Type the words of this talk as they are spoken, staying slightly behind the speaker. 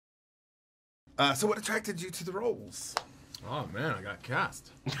So what attracted you to the roles? Oh man, I got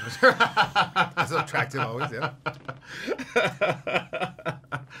cast. That's attractive always, yeah.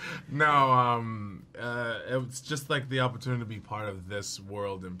 No, it was just like the opportunity to be part of this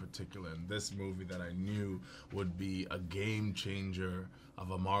world in particular, and this movie that I knew would be a game changer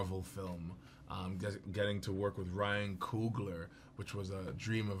of a Marvel film. Getting to work with Ryan Coogler, which was a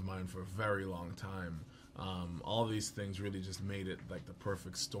dream of mine for a very long time. All these things really just made it like the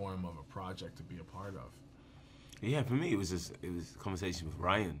perfect storm of a project to be a part of. Yeah, for me it was a conversation with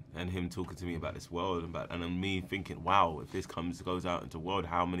Ryan and him talking to me about this world and then me thinking, wow, if this goes out into the world,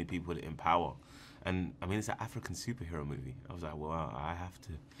 how many people would it empower? And I mean, it's an African superhero movie. I was like, well, I have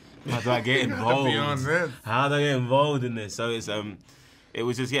to. How do I get involved? Beyond this. How do I get involved in this? So it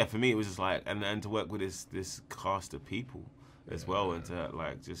was just, yeah, for me it was just like, and to work with this cast of people as well, and to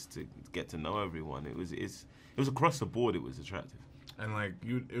like just to get to know everyone. It was across the board. It was attractive. And like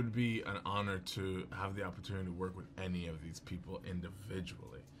it would be an honor to have the opportunity to work with any of these people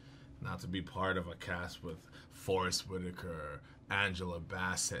individually, not to be part of a cast with Forrest Whitaker, Angela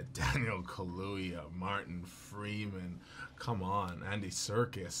Bassett, Daniel Kaluuya, Martin Freeman. Come on, Andy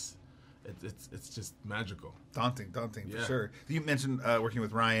Serkis. It's just magical. Daunting for sure. You mentioned working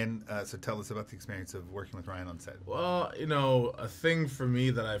with Ryan, so tell us about the experience of working with Ryan on set. Well, you know, a thing for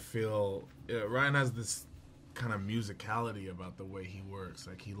me that I feel Ryan has this kind of musicality about the way he works.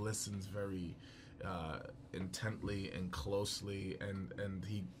 Like he listens very intently and closely, and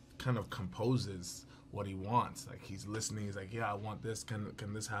he kind of composes what he wants. Like he's listening. He's like, yeah, I want this.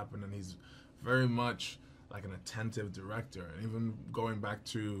 Can this happen? And he's very much like an attentive director. And even going back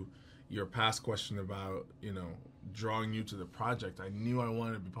to your past question about, you know, drawing you to the project, I knew I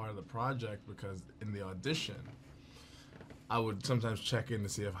wanted to be part of the project because in the audition, I would sometimes check in to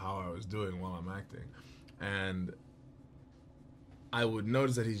see how I was doing while I'm acting. And I would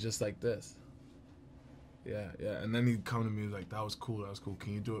notice that he's just like this. Yeah. And then he'd come to me like, that was cool.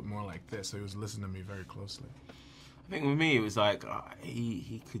 Can you do it more like this? So he was listening to me very closely. I think with me, it was like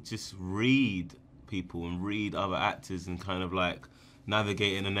he could just read people and read other actors and kind of like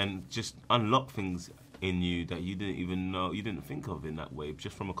navigating and then just unlock things in you that you didn't even know, you didn't think of in that way,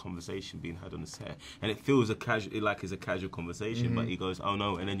 just from a conversation being had on the set. And it feels like it's a casual conversation, but he goes, oh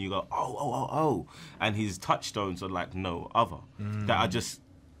no, and then you go, oh. And his touchstones are like no other, that are just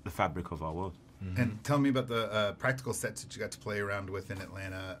the fabric of our world. And tell me about the practical sets that you got to play around with in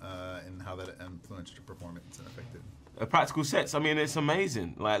Atlanta and how that influenced your performance and affected. Practical sets, I mean, it's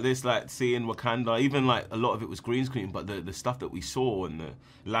amazing. Like this, like seeing Wakanda, even like a lot of it was green screen, but the stuff that we saw and the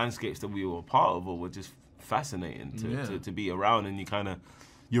landscapes that we were a part of were just fascinating to be around, and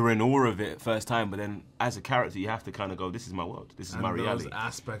you're in awe of it first time, but then as a character you have to kind of go, this is my world, this is my reality. Those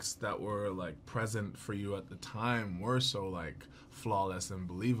aspects that were like present for you at the time were so like flawless and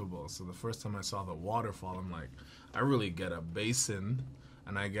believable. So the first time I saw the waterfall, I'm like, I really get a basin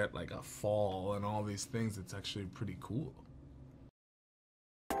and I get like a fall and all these things. It's actually pretty cool.